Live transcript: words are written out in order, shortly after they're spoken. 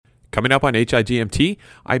Coming up on HIGMT,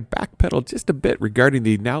 I backpedaled just a bit regarding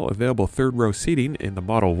the now available third row seating in the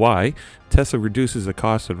Model Y. Tesla reduces the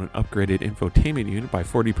cost of an upgraded infotainment unit by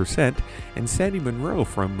 40%, and Sandy Munro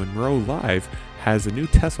from Munro Live has a new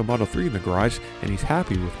Tesla Model 3 in the garage, and he's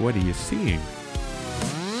happy with what he is seeing.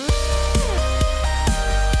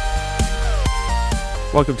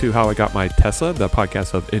 Welcome to How I Got My Tesla, the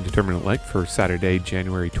podcast of Indeterminate Length for Saturday,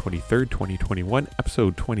 January 23rd, 2021,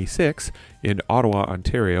 episode 26 in Ottawa,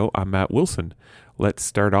 Ontario. I'm Matt Wilson. Let's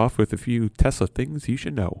start off with a few Tesla things you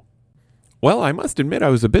should know. Well, I must admit I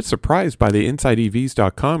was a bit surprised by the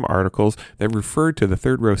InsideEVs.com articles that referred to the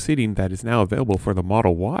third row seating that is now available for the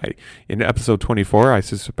Model Y. In episode 24, I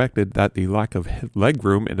suspected that the lack of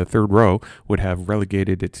legroom in the third row would have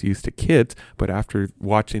relegated its use to kids, but after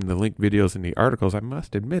watching the linked videos in the articles, I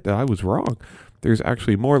must admit that I was wrong. There's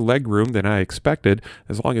actually more legroom than I expected.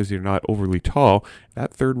 As long as you're not overly tall,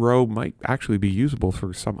 that third row might actually be usable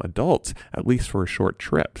for some adults, at least for short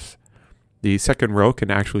trips. The second row can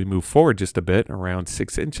actually move forward just a bit, around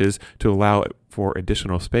 6 inches, to allow for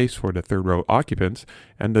additional space for the third row occupants,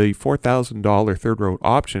 and the $4,000 third row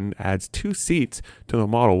option adds 2 seats to the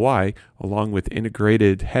Model Y, along with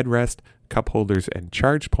integrated headrest, cup holders, and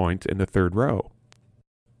charge points in the third row.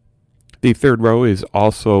 The third row is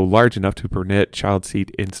also large enough to permit child seat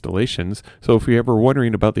installations, so if you're ever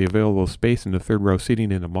wondering about the available space in the third row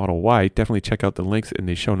seating in the Model Y, definitely check out the links in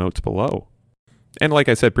the show notes below. And like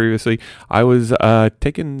I said previously, I was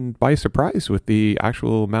taken by surprise with the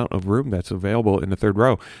actual amount of room that's available in the third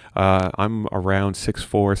row. I'm around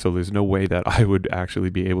 6'4", so there's no way that I would actually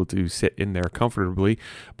be able to sit in there comfortably.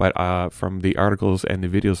 But from the articles and the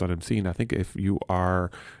videos that I'm seeing, I think if you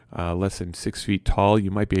are less than 6 feet tall,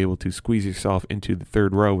 you might be able to squeeze yourself into the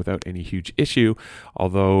third row without any huge issue.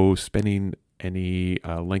 Although spending any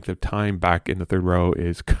length of time back in the third row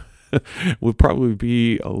is would probably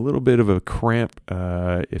be a little bit of a cramp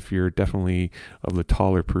if you're definitely of the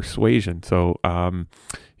taller persuasion. So,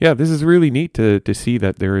 this is really neat to see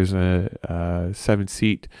that there is a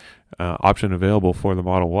 7-seat option available for the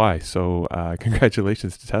Model Y. So,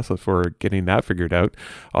 congratulations to Tesla for getting that figured out.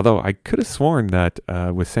 Although I could have sworn that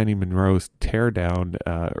with Sandy Munro's teardown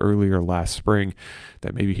earlier last spring,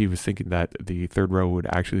 that maybe he was thinking that the third row would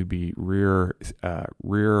actually be rear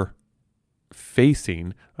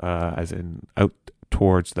facing, as in out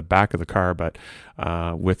towards the back of the car, but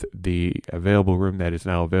with the available room that is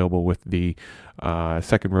now available with the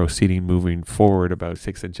second row seating moving forward about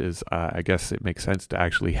 6 inches, I guess it makes sense to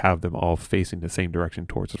actually have them all facing the same direction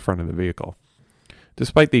towards the front of the vehicle.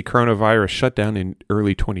 Despite the coronavirus shutdown in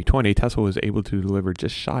early 2020, Tesla was able to deliver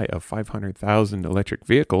just shy of 500,000 electric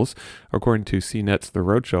vehicles. According to CNET's The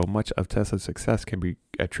Roadshow, much of Tesla's success can be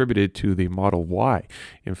attributed to the Model Y.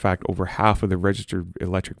 In fact, over half of the registered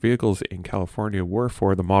electric vehicles in California were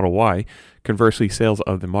for the Model Y. Conversely, sales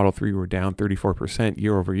of the Model 3 were down 34%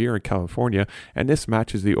 year over year in California, and this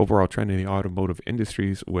matches the overall trend in the automotive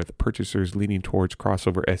industries, with purchasers leaning towards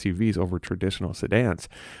crossover SUVs over traditional sedans.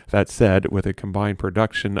 That said, with a combined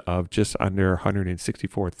production of just under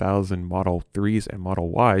 164,000 Model 3s and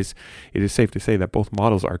Model Ys, it is safe to say that both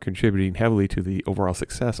models are contributing heavily to the overall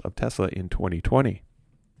success of Tesla in 2020.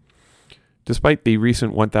 Despite the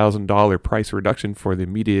recent $1,000 price reduction for the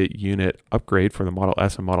media unit upgrade for the Model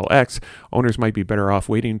S and Model X, owners might be better off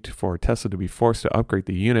waiting for Tesla to be forced to upgrade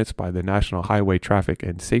the units by the National Highway Traffic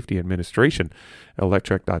and Safety Administration.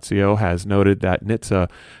 Electrek.co has noted that NHTSA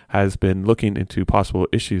has been looking into possible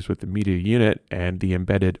issues with the media unit and the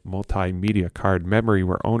embedded multimedia card memory,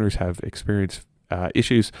 where owners have experienced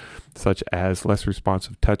issues such as less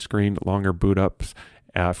responsive touchscreen, longer boot ups,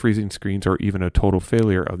 freezing screens, or even a total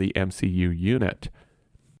failure of the MCU unit.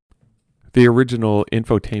 The original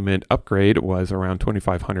infotainment upgrade was around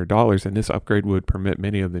 $2,500, and this upgrade would permit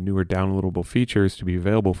many of the newer downloadable features to be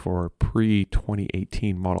available for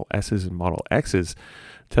pre-2018 Model S's and Model X's.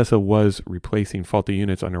 Tesla was replacing faulty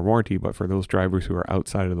units under warranty, but for those drivers who are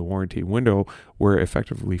outside of the warranty window, were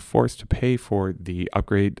effectively forced to pay for the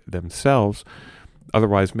upgrade themselves.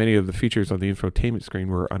 Otherwise, many of the features on the infotainment screen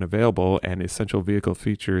were unavailable, and essential vehicle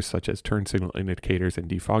features such as turn signal indicators and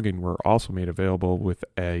defogging were also made available with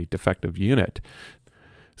a defective unit.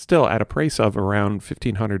 Still, at a price of around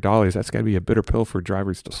 $1,500, that's got to be a bitter pill for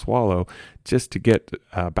drivers to swallow just to get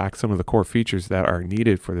back some of the core features that are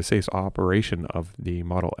needed for the safe operation of the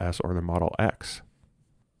Model S or the Model X.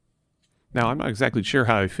 Now, I'm not exactly sure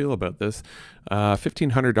how I feel about this.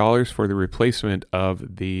 $1,500 for the replacement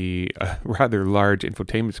of the rather large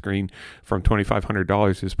infotainment screen from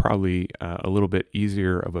 $2,500 is probably a little bit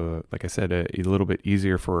easier like I said, a little bit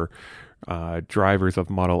easier for drivers of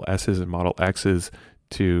Model S's and Model X's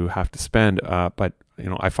to have to spend. But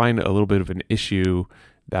I find a little bit of an issue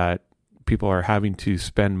that people are having to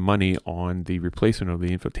spend money on the replacement of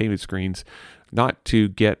the infotainment screens, not to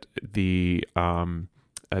get the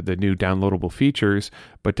new downloadable features,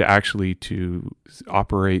 but to actually to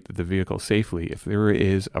operate the vehicle safely. If there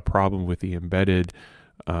is a problem with the embedded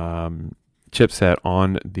chipset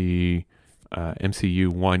on the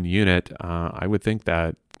MCU1 unit, I would think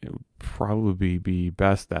that it would probably be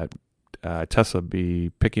best that Tesla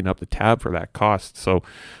be picking up the tab for that cost. So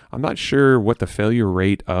I'm not sure what the failure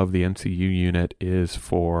rate of the MCU unit is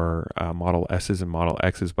for Model S's and Model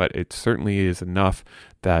X's, but it certainly is enough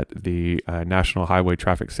that the National Highway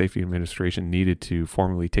Traffic Safety Administration needed to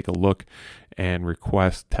formally take a look and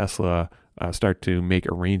request Tesla start to make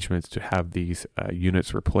arrangements to have these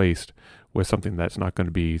units replaced with something that's not going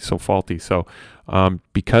to be so faulty. So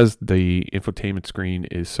because the infotainment screen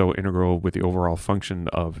is so integral with the overall function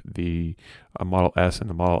of the Model S and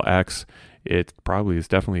the Model X, it probably is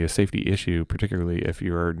definitely a safety issue, particularly if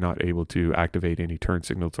you're not able to activate any turn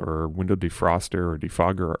signals or window defroster or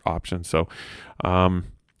defogger options. So I'm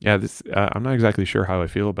not exactly sure how I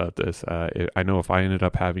feel about this. I know if I ended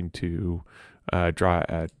up having to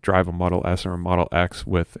drive a Model S or a Model X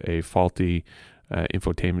with a faulty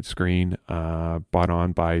infotainment screen bought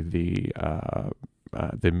on by the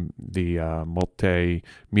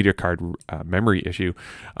multimedia card memory issue,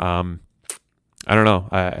 I don't know.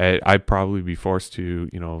 I'd probably be forced to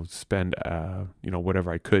spend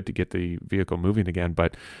whatever I could to get the vehicle moving again.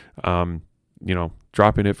 But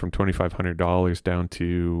dropping it from $2,500 down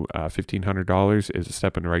to $1,500 is a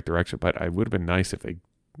step in the right direction. But it would have been nice if they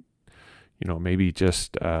maybe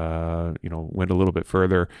just, went a little bit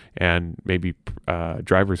further, and maybe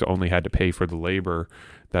drivers only had to pay for the labor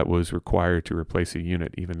that was required to replace a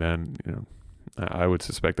unit. Even then, I would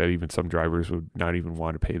suspect that even some drivers would not even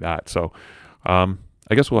want to pay that. So I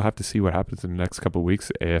guess we'll have to see what happens in the next couple of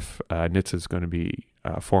weeks if NHTSA is going to be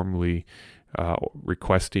formally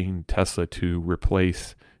requesting Tesla to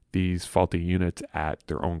replace these faulty units at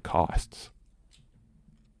their own costs.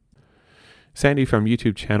 Sandy from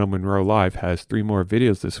YouTube channel Monroe Live has 3 more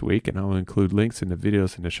videos this week, and I'll include links in the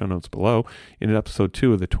videos in the show notes below. In episode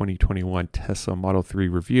 2 of the 2021 Tesla Model 3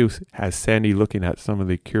 review has Sandy looking at some of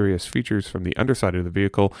the curious features from the underside of the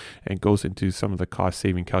vehicle and goes into some of the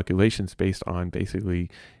cost-saving calculations based on basically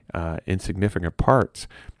insignificant parts.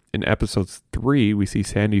 In episode 3, we see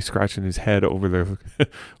Sandy scratching his head over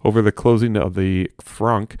the closing of the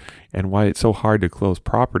frunk and why it's so hard to close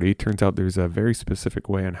properly. Turns out there's a very specific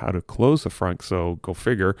way on how to close the frunk, so go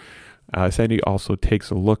figure. Sandy also takes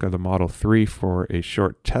a look at the Model 3 for a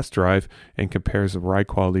short test drive and compares the ride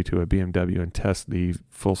quality to a BMW and tests the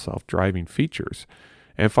full self-driving features.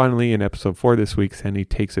 And finally, in episode 4 this week, Sandy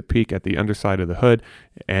takes a peek at the underside of the hood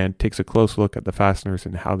and takes a close look at the fasteners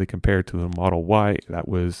and how they compare to the Model Y that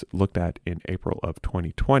was looked at in April of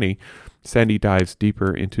 2020. Sandy dives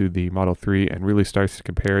deeper into the Model 3 and really starts to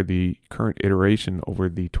compare the current iteration over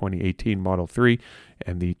the 2018 Model 3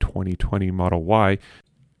 and the 2020 Model Y.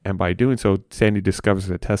 And by doing so, Sandy discovers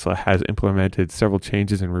that Tesla has implemented several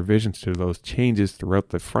changes and revisions to those changes throughout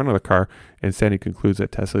the front of the car. And Sandy concludes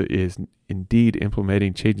that Tesla is indeed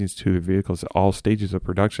implementing changes to the vehicles at all stages of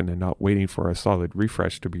production and not waiting for a solid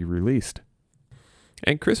refresh to be released.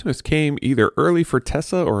 And Christmas came either early for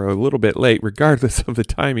Tesla or a little bit late. Regardless of the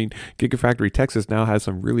timing, Gigafactory Texas now has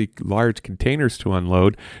some really large containers to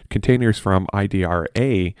unload, containers from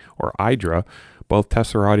IDRA or IDRA. Both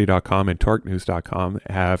Teslarati.com and TorqueNews.com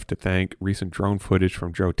have to thank recent drone footage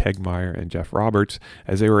from Joe Tegmeyer and Jeff Roberts,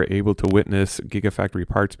 as they were able to witness Gigafactory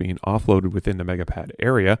parts being offloaded within the Megapad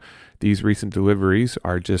area. These recent deliveries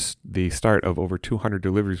are just the start of over 200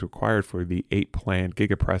 deliveries required for the 8 planned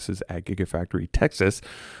Gigapresses at Gigafactory Texas.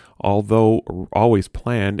 Although always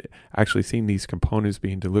planned, actually seeing these components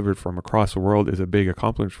being delivered from across the world is a big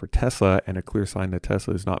accomplishment for Tesla and a clear sign that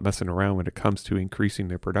Tesla is not messing around when it comes to increasing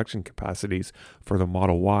their production capacities for the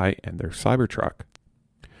Model Y and their Cybertruck.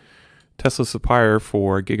 Tesla's supplier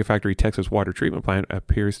for Gigafactory Texas water treatment plant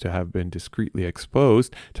appears to have been discreetly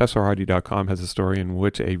exposed. Teslarati.com has a story in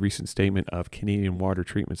which a recent statement of Canadian water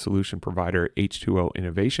treatment solution provider H2O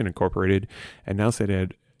Innovation Incorporated announced that it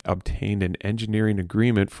had obtained an engineering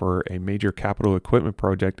agreement for a major capital equipment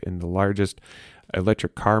project in the largest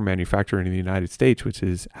electric car manufacturer in the United States, which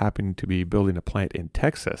is happening to be building a plant in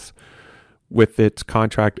Texas. With its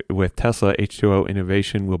contract with Tesla, H2O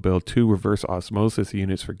Innovation will build 2 reverse osmosis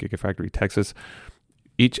units for Gigafactory Texas,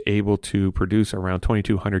 each able to produce around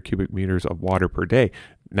 2,200 cubic meters of water per day.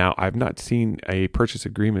 Now, I've not seen a purchase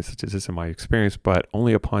agreement such as this in my experience, but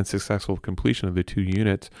only upon successful completion of the 2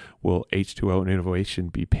 units will H2O Innovation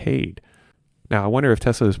be paid. Now, I wonder if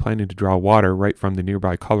Tesla is planning to draw water right from the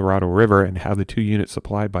nearby Colorado River and have the 2 units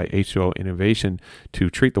supplied by H2O Innovation to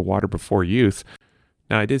treat the water before use.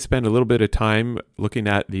 Now, I did spend a little bit of time looking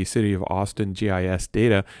at the City of Austin GIS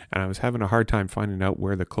data, and I was having a hard time finding out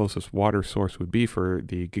where the closest water source would be for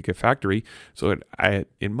the Gigafactory, so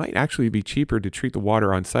it might actually be cheaper to treat the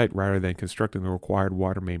water on site rather than constructing the required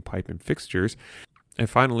water main pipe and fixtures. And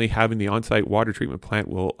finally, having the on-site water treatment plant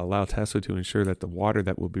will allow Tesla to ensure that the water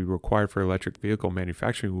that will be required for electric vehicle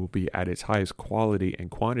manufacturing will be at its highest quality and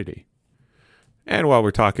quantity. And while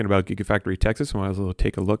we're talking about Gigafactory Texas, we might as well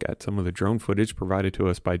take a look at some of the drone footage provided to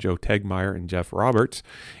us by Joe Tegmeyer and Jeff Roberts.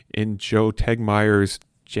 In Joe Tegmeyer's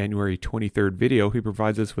January 23rd video, he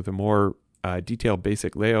provides us with a more detailed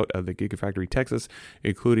basic layout of the Gigafactory Texas,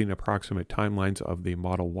 including approximate timelines of the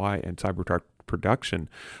Model Y and Cybertruck production.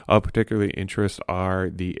 Of particular interest are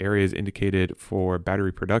the areas indicated for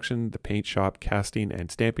battery production, the paint shop, casting, and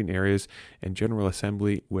stamping areas, and general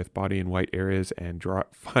assembly with body and white areas and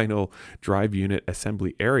final drive unit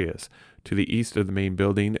assembly areas. To the east of the main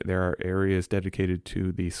building, there are areas dedicated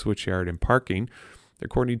to the switchyard and parking.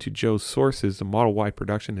 According to Joe's sources, the Model Y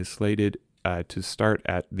production is slated to start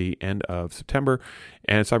at the end of September,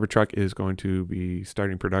 and Cybertruck is going to be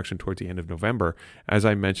starting production towards the end of November. As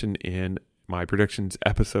I mentioned in my predictions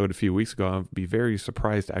episode a few weeks ago, I'd be very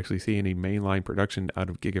surprised to actually see any mainline production out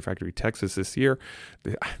of Gigafactory Texas this year.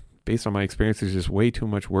 Based on my experience, there's just way too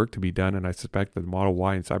much work to be done, and I suspect that the Model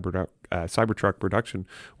Y and Cybertruck production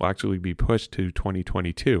will actually be pushed to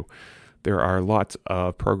 2022. There are lots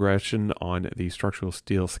of progression on the structural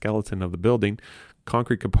steel skeleton of the building.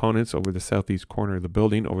 Concrete components over the southeast corner of the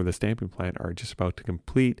building over the stamping plant are just about to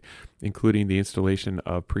complete, including the installation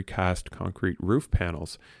of precast concrete roof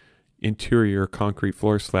panels. Interior concrete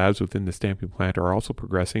floor slabs within the stamping plant are also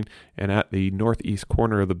progressing, and at the northeast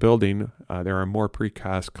corner of the building, there are more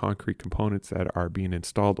precast concrete components that are being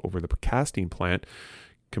installed over the casting plant,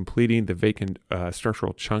 completing the vacant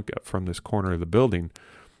structural chunk from this corner of the building.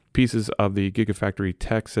 Pieces of the Gigafactory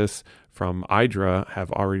Texas from Idra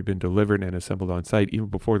have already been delivered and assembled on site even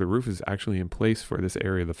before the roof is actually in place for this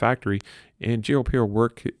area of the factory, and geopier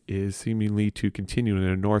work is seemingly to continue in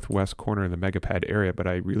the northwest corner of the Megapad area, but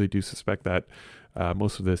I really do suspect that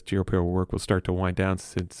most of this geopier work will start to wind down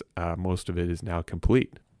since most of it is now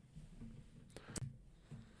complete.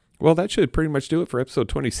 Well, that should pretty much do it for episode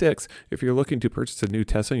 26. If you're looking to purchase a new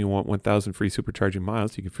Tesla and you want 1,000 free supercharging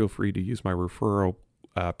miles, you can feel free to use my referral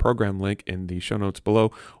program link in the show notes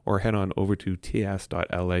below, or head on over to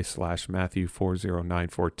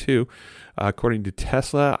ts.la/Matthew40942. According to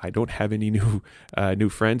Tesla, I don't have any new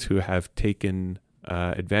friends who have taken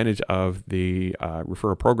advantage of the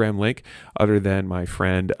referral program link other than my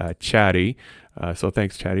friend Chatty. So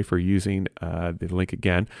thanks, Chatty, for using the link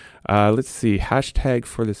again. Let's see, hashtag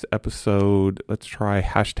for this episode. Let's try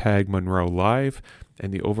hashtag Monroe Live.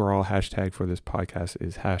 And the overall hashtag for this podcast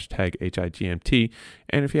is hashtag HIGMT.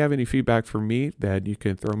 And if you have any feedback for me, then you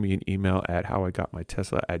can throw me an email at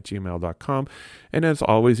howigotmytesla@gmail.com. And as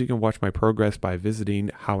always, you can watch my progress by visiting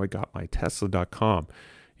howigotmytesla.com.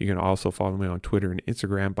 You can also follow me on Twitter and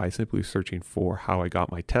Instagram by simply searching for How I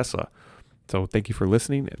Got My Tesla. So thank you for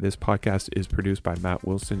listening. This podcast is produced by Matt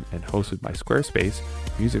Wilson and hosted by Squarespace.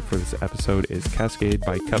 Music for this episode is Cascade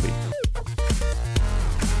by Cubby.